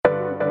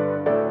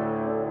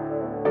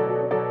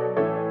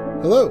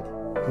Hello,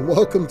 and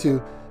welcome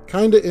to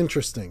Kinda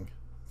Interesting,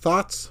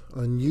 Thoughts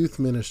on Youth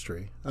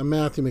Ministry. I'm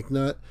Matthew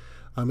McNutt.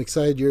 I'm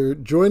excited you're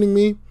joining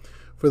me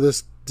for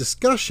this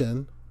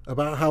discussion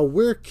about how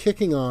we're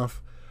kicking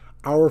off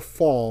our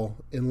fall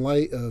in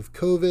light of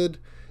COVID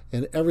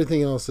and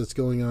everything else that's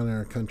going on in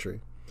our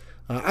country.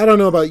 I don't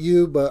know about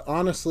you, but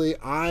honestly,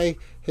 I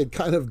had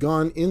kind of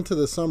gone into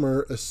the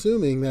summer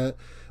assuming that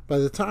by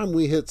the time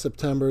we hit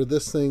September,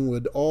 this thing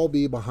would all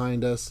be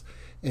behind us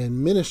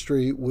and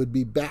ministry would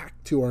be back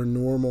to our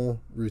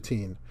normal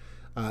routine.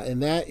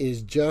 And that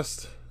is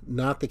just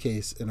not the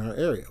case in our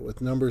area, with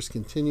numbers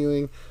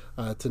continuing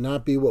to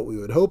not be what we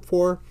would hope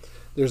for.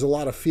 There's a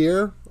lot of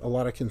fear, a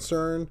lot of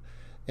concern,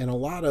 and a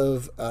lot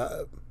of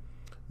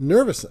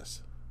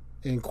nervousness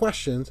and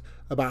questions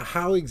about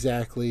how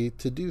exactly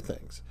to do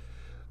things.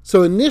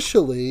 So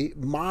initially,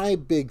 my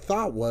big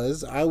thought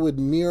was I would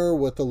mirror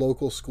what the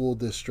local school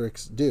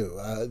districts do.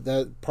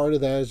 That part of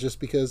that is just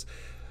because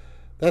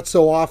that's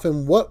so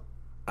often what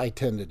I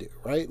tend to do,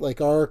 right?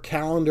 Like our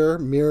calendar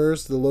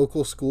mirrors the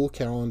local school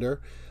calendar.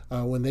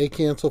 When they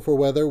cancel for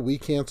weather, we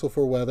cancel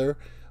for weather.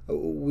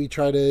 We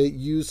try to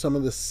use some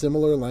of the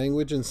similar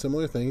language and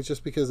similar things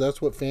just because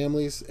that's what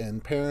families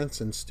and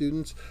parents and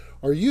students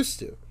are used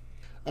to.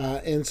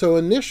 And so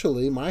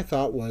initially, my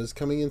thought was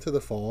coming into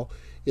the fall,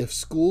 if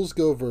schools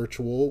go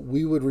virtual,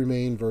 we would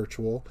remain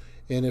virtual.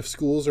 And if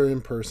schools are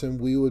in person,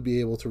 we would be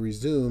able to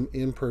resume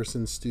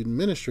in-person student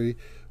ministry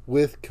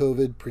with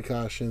COVID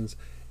precautions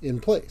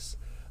in place.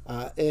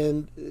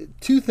 And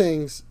two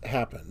things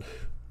happened.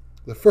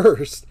 The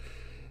first,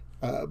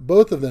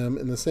 both of them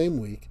in the same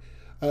week.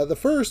 The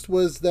first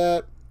was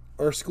that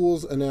our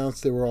schools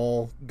announced they were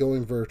all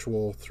going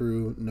virtual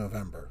through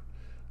November.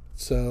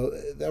 So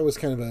that was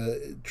kind of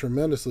a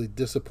tremendously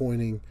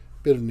disappointing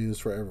bit of news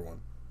for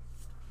everyone.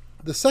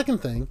 The second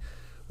thing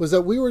was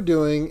that we were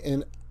doing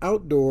an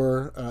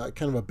outdoor,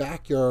 kind of a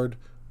backyard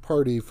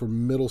party for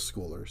middle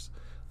schoolers.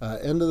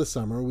 End of the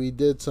summer, we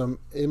did some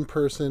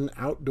in-person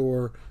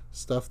outdoor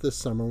stuff this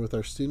summer with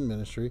our student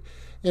ministry.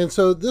 And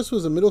so this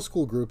was a middle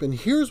school group. And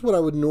here's what I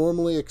would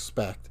normally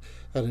expect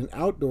at an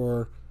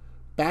outdoor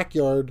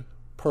backyard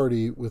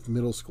party with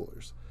middle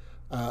schoolers.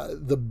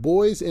 The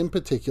boys in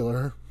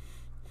particular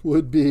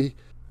would be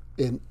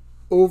an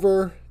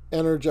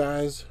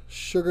over-energized,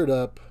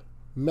 sugared-up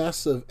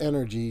mess of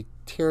energy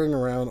tearing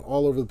around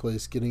all over the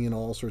place, getting in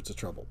all sorts of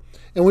trouble.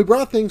 And we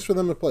brought things for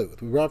them to play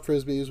with. We brought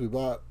Frisbees, we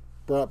brought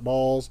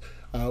balls.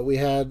 We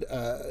had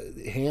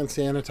hand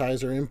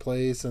sanitizer in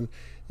place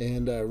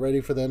and ready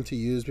for them to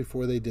use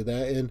before they did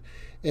that.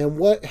 And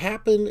what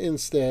happened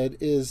instead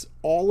is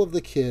all of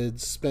the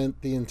kids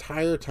spent the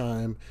entire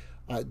time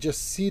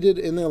just seated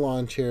in their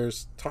lawn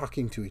chairs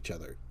talking to each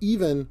other.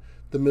 Even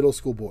the middle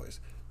school boys,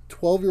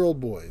 12-year-old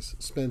boys,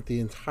 spent the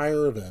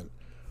entire event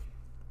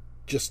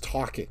just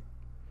talking.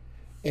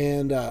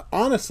 And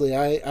honestly,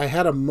 I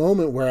had a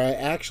moment where I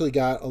actually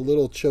got a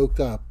little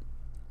choked up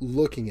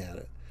looking at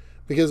it.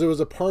 Because there was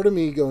a part of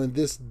me going,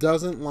 this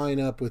doesn't line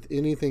up with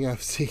anything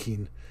I've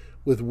seen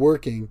with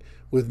working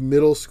with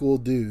middle school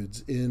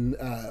dudes in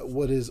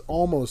what is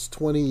almost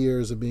 20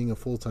 years of being a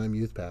full-time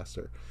youth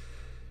pastor.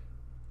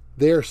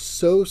 They're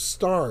so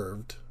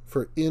starved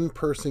for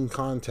in-person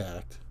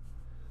contact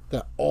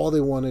that all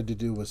they wanted to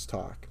do was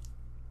talk.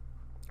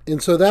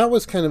 And so that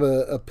was kind of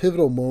a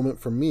pivotal moment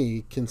for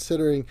me,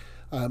 considering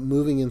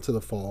moving into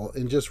the fall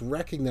and just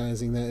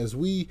recognizing that as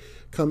we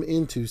come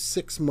into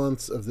 6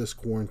 months of this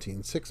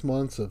quarantine, 6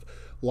 months of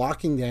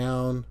locking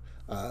down,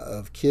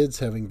 of kids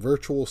having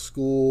virtual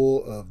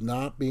school, of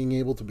not being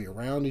able to be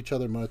around each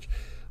other much,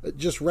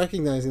 just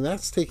recognizing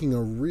that's taking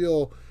a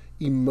real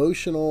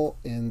emotional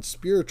and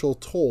spiritual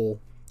toll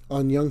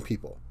on young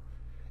people.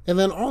 And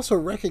then also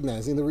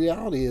recognizing the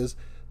reality is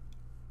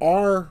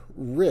our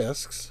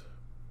risks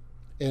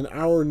and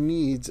our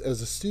needs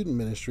as a student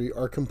ministry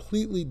are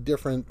completely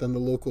different than the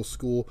local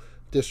school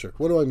district.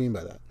 What do I mean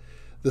by that?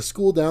 The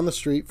school down the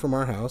street from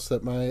our house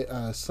that my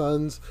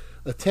sons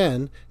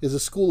attend is a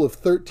school of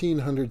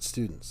 1,300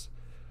 students.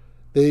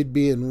 They'd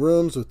be in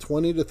rooms with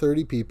 20 to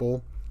 30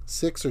 people,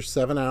 6 or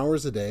 7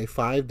 hours a day,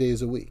 5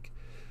 days a week.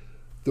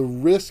 The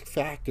risk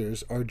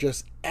factors are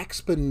just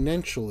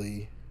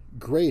exponentially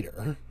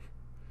greater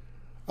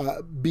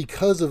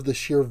because of the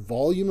sheer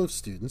volume of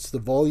students, the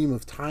volume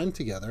of time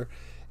together,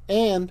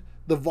 and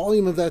the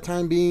volume of that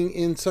time being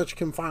in such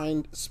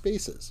confined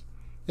spaces.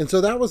 And so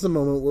that was the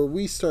moment where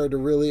we started to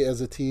really, as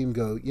a team,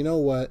 go, you know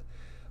what?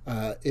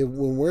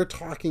 When we're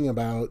talking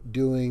about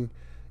doing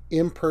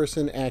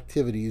in-person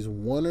activities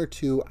 1 or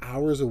 2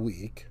 hours a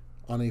week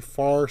on a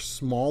far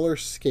smaller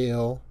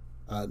scale,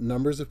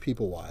 numbers of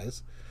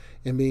people-wise,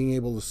 and being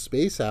able to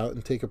space out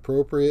and take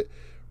appropriate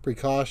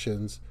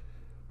precautions,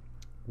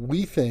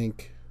 we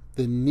think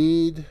the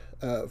need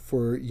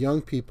for young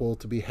people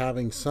to be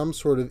having some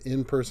sort of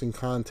in-person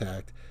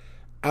contact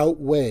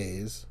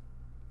outweighs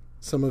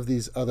some of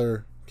these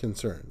other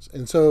concerns.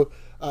 And so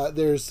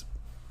there's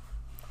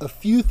a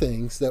few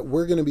things that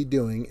we're going to be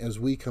doing as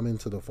we come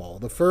into the fall.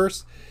 The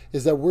first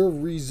is that we're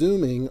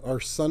resuming our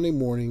Sunday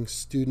morning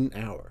student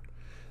hour.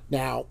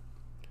 Now,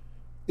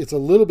 it's a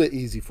little bit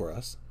easy for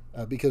us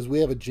because we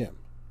have a gym.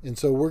 And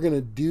so we're going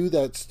to do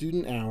that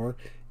student hour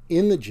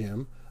in the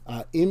gym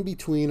in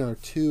between our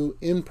two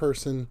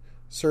in-person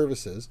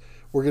services.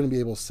 We're going to be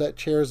able to set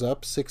chairs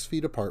up 6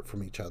 feet apart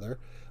from each other,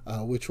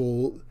 which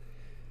will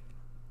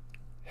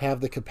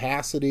have the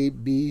capacity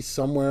be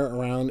somewhere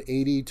around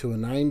 80 to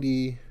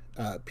 90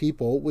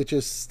 people, which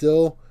is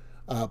still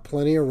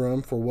plenty of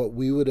room for what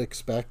we would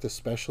expect,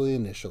 especially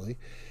initially.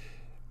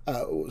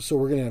 So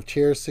we're going to have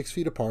chairs 6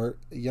 feet apart.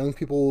 Young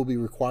people will be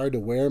required to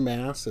wear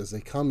masks as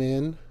they come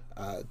in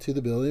to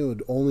the building. It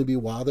would only be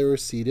while they were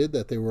seated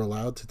that they were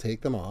allowed to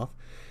take them off.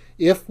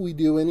 If we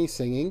do any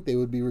singing, they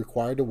would be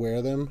required to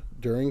wear them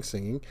during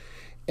singing.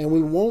 And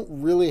we won't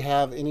really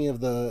have any of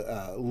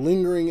the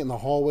lingering in the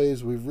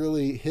hallways. We've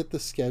really hit the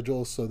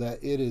schedule so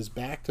that it is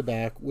back to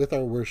back with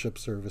our worship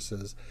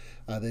services.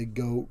 They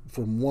go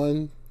from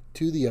one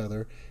to the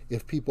other.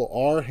 If people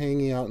are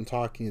hanging out and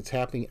talking, it's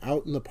happening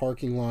out in the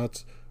parking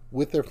lots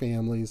with their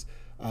families.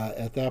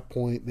 At that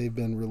point, they've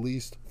been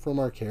released from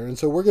our care. And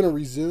so we're going to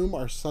resume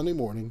our Sunday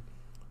morning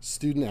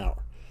student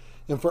hour.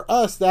 And for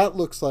us, that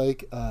looks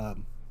like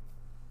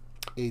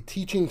a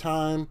teaching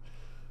time,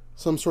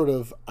 some sort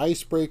of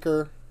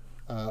icebreaker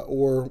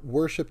or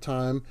worship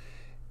time.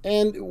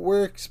 And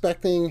we're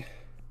expecting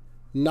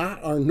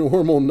not our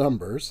normal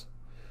numbers,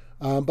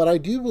 but I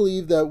do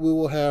believe that we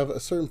will have a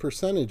certain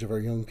percentage of our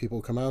young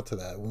people come out to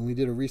that. When we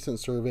did a recent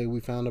survey, we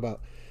found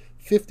about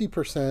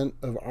 50%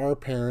 of our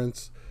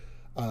parents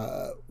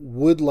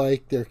would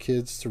like their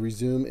kids to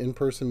resume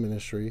in-person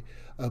ministry.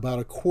 About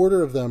a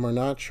quarter of them are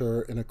not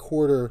sure, and a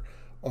quarter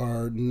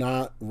are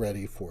not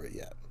ready for it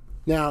yet.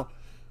 Now,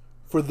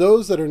 for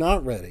those that are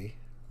not ready,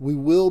 we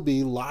will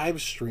be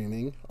live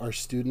streaming our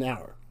student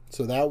hour.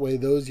 So that way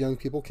those young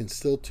people can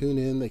still tune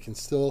in, they can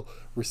still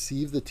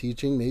receive the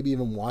teaching, maybe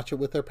even watch it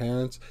with their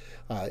parents,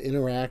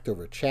 interact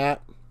over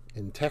chat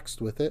and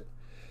text with it.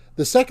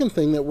 The second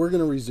thing that we're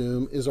going to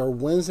resume is our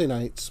Wednesday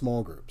night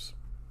small groups.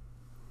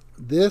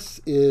 This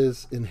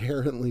is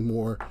inherently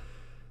more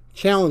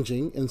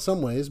challenging in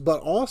some ways, but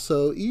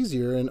also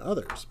easier in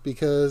others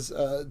because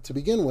to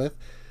begin with,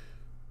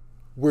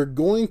 we're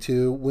going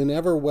to,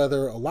 whenever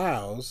weather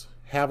allows,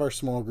 have our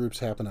small groups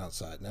happen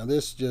outside. Now,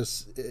 this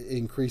just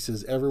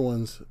increases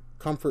everyone's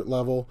comfort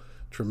level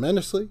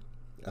tremendously.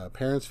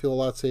 Parents feel a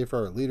lot safer.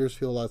 Our leaders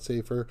feel a lot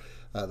safer.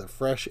 The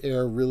fresh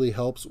air really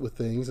helps with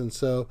things. And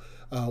so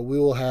we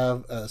will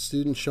have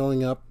students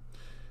showing up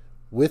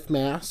with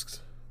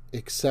masks,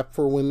 except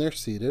for when they're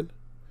seated.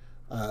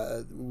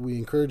 We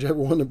encourage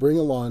everyone to bring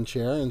a lawn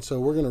chair. And so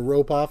we're going to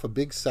rope off a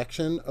big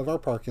section of our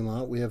parking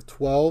lot. We have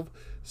 12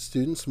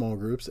 student small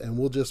groups, and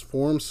we'll just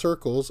form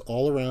circles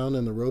all around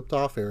in the roped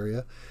off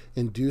area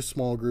and do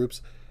small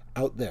groups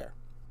out there.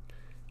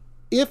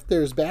 If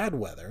there's bad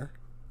weather,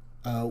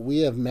 we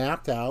have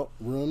mapped out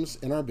rooms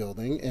in our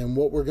building, and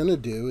what we're going to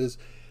do is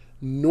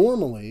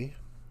normally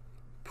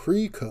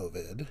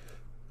pre-COVID,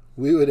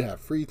 we would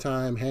have free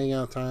time,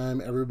 hangout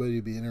time, everybody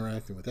would be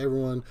interacting with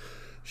everyone,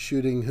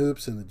 shooting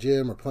hoops in the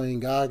gym or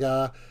playing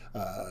Gaga,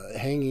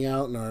 hanging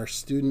out in our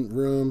student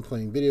room,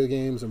 playing video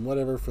games and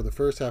whatever for the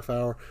first half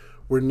hour.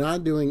 We're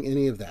not doing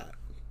any of that.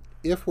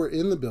 If we're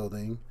in the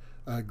building,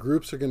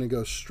 groups are going to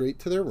go straight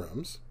to their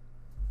rooms.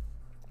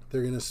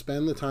 They're going to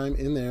spend the time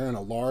in there in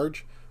a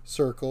large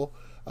circle,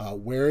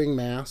 wearing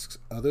masks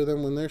other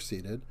than when they're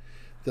seated.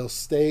 They'll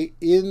stay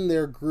in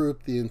their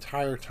group the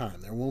entire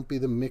time. There won't be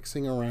the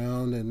mixing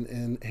around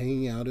and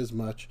hanging out as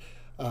much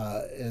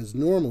as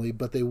normally,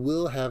 but they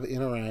will have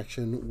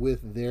interaction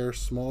with their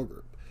small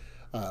group.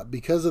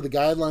 Because of the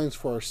guidelines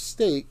for our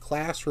state,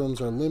 classrooms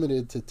are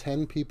limited to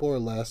 10 people or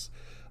less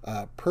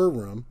per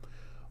room,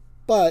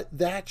 but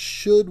that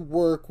should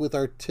work with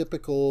our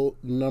typical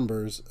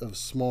numbers of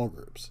small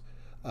groups.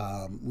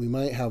 We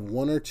might have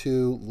one or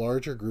two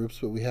larger groups,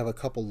 but we have a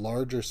couple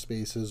larger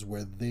spaces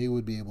where they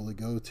would be able to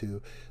go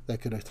to that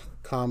could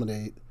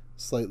accommodate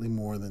slightly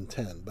more than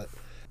 10. But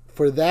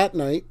for that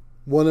night,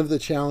 one of the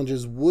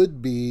challenges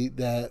would be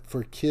that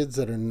for kids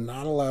that are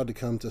not allowed to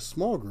come to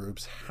small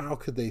groups, how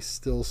could they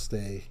still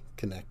stay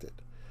connected?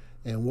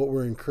 And what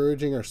we're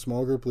encouraging our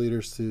small group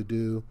leaders to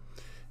do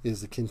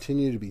is to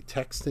continue to be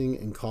texting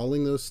and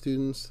calling those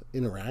students,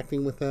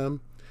 interacting with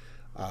them.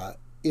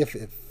 If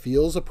it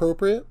feels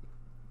appropriate,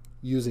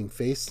 using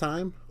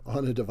FaceTime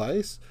on a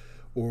device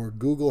or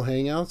Google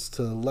Hangouts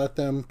to let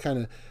them kind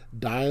of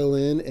dial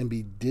in and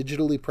be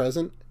digitally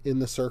present in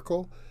the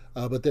circle.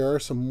 But there are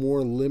some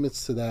more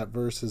limits to that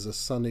versus a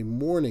Sunday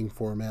morning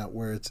format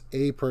where it's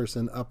a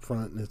person up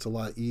front and it's a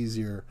lot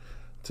easier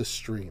to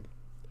stream.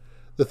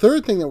 The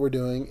third thing that we're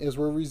doing is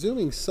we're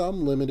resuming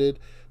some limited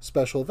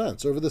special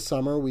events. Over the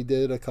summer, we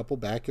did a couple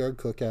backyard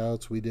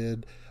cookouts. We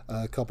did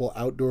a couple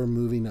outdoor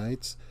movie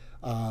nights.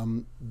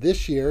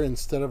 This year,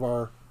 instead of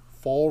our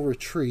fall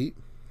retreat,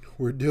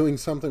 we're doing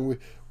something,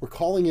 we're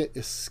calling it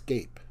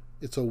Escape.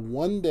 It's a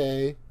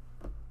one-day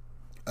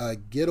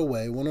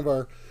getaway. One of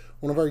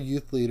our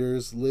youth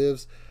leaders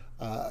lives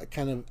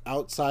kind of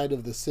outside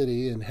of the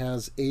city and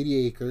has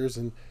 80 acres,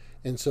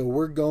 and so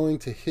we're going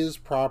to his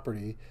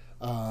property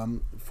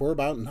for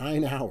about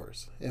 9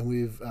 hours. And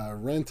we've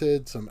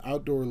rented some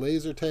outdoor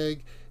laser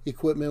tag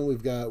equipment. We're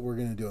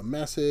going to do a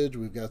message.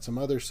 We've got some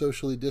other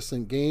socially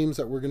distant games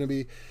that we're going to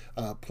be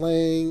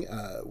playing.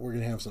 We're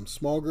going to have some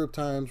small group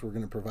times. We're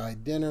going to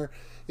provide dinner.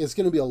 It's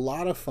going to be a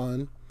lot of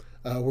fun.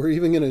 We're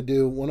even going to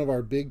do one of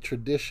our big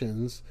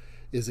traditions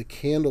is a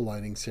candle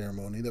lighting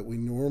ceremony that we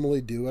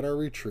normally do at our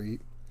retreat,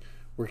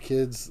 where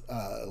kids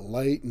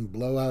light and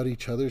blow out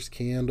each other's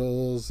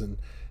candles and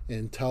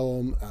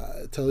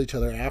tell each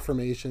other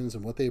affirmations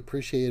and what they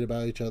appreciate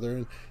about each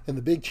other. And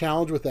the big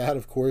challenge with that,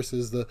 of course,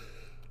 is the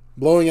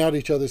blowing out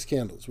each other's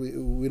candles.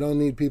 We don't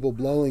need people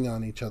blowing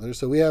on each other,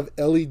 so we have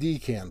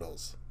LED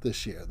candles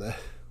this year.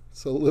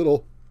 It's a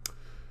little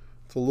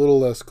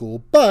less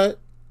cool, but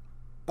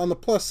on the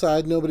plus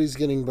side, nobody's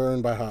getting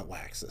burned by hot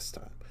wax this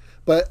time.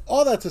 But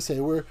all that to say,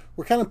 we're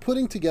kind of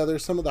putting together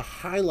some of the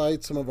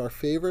highlights, some of our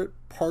favorite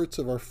parts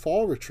of our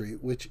fall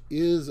retreat, which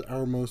is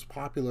our most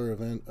popular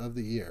event of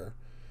the year.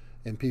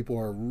 And people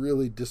are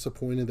really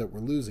disappointed that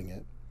we're losing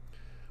it.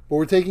 But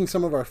we're taking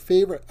some of our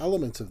favorite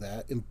elements of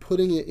that and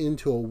putting it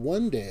into a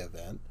one-day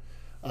event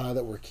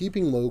that we're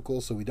keeping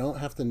local, so we don't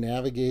have to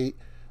navigate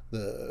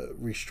the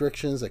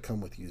restrictions that come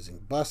with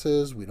using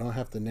buses. We don't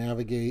have to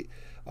navigate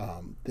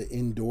the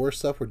indoor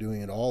stuff. We're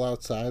doing it all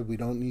outside. We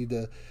don't need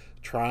to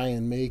try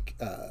and make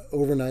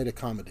overnight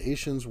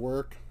accommodations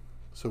work,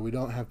 so we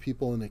don't have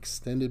people in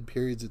extended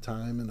periods of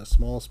time in a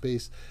small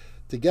space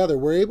together.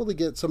 We're able to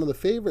get some of the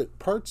favorite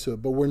parts to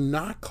it, but we're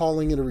not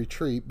calling it a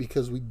retreat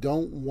because we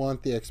don't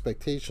want the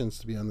expectations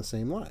to be on the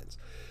same lines.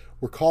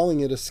 We're calling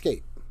it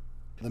escape.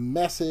 The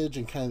message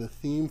and kind of the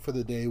theme for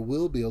the day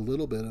will be a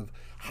little bit of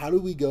how do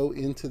we go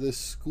into this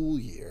school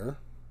year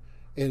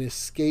and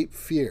escape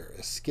fear,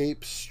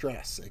 escape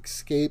stress,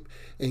 escape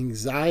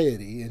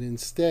anxiety, and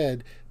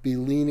instead be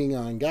leaning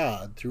on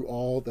God through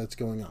all that's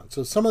going on.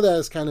 So some of that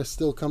is kind of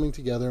still coming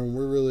together, and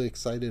we're really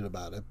excited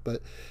about it.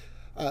 But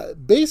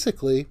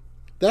basically,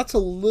 that's a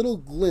little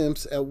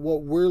glimpse at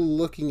what we're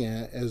looking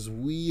at as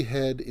we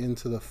head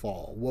into the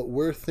fall, what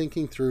we're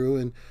thinking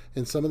through,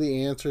 and some of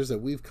the answers that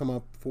we've come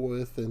up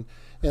with. And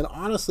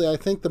honestly, I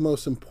think the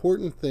most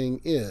important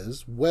thing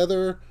is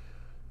whether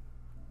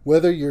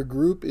your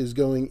group is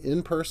going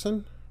in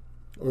person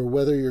or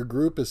whether your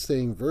group is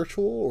staying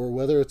virtual or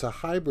whether it's a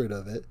hybrid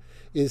of it,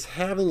 is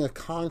having a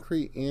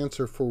concrete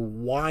answer for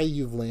why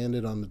you've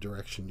landed on the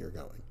direction you're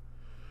going,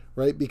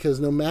 right?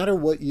 Because no matter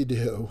what you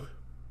do,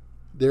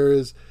 there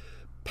is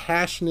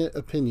passionate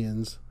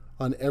opinions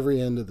on every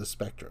end of the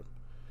spectrum.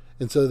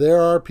 And so there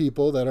are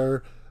people that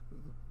are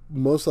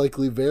most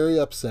likely very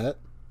upset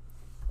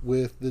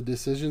with the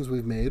decisions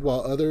we've made,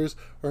 while others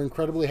are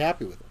incredibly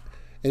happy with it.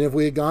 And if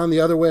we had gone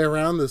the other way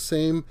around,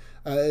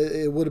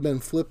 it would have been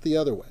flipped the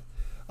other way.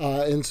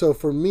 And so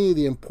for me,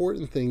 the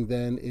important thing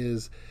then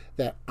is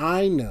that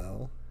I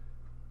know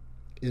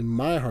in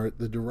my heart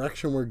the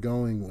direction we're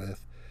going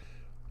with,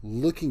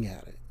 looking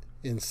at it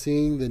and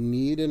seeing the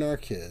need in our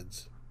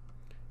kids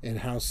and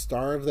how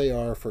starved they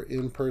are for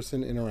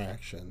in-person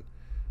interaction,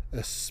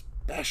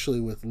 especially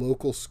with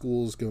local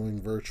schools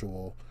going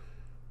virtual.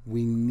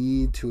 We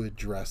need to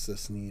address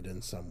this need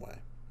in some way.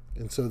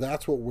 And so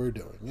that's what we're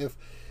doing.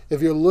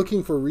 If you're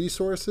looking for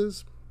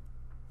resources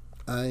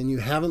and you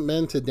haven't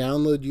been to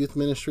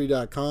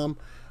downloadyouthministry.com,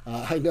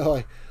 I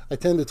know I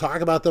tend to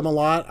talk about them a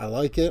lot. I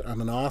like it.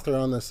 I'm an author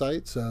on the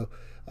site, so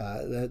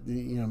that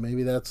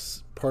maybe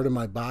that's part of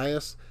my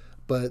bias.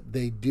 But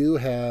they do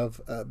have,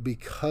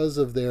 because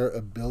of their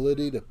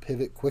ability to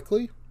pivot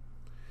quickly,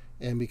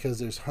 and because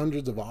there's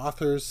hundreds of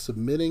authors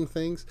submitting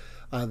things,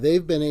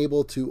 they've been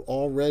able to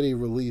already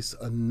release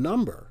a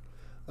number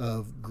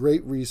of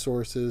great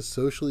resources,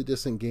 socially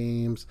distant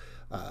games,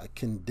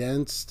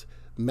 condensed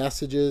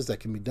messages that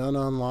can be done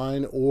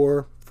online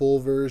or full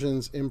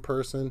versions in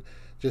person.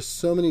 Just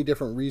so many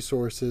different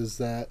resources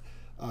that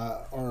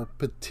are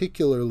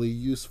particularly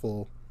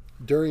useful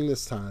during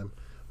this time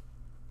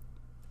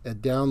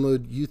at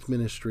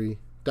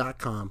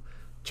downloadyouthministry.com.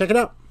 Check it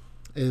out.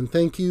 And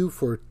thank you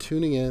for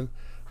tuning in.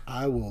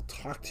 I will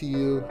talk to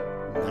you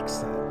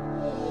next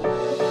time.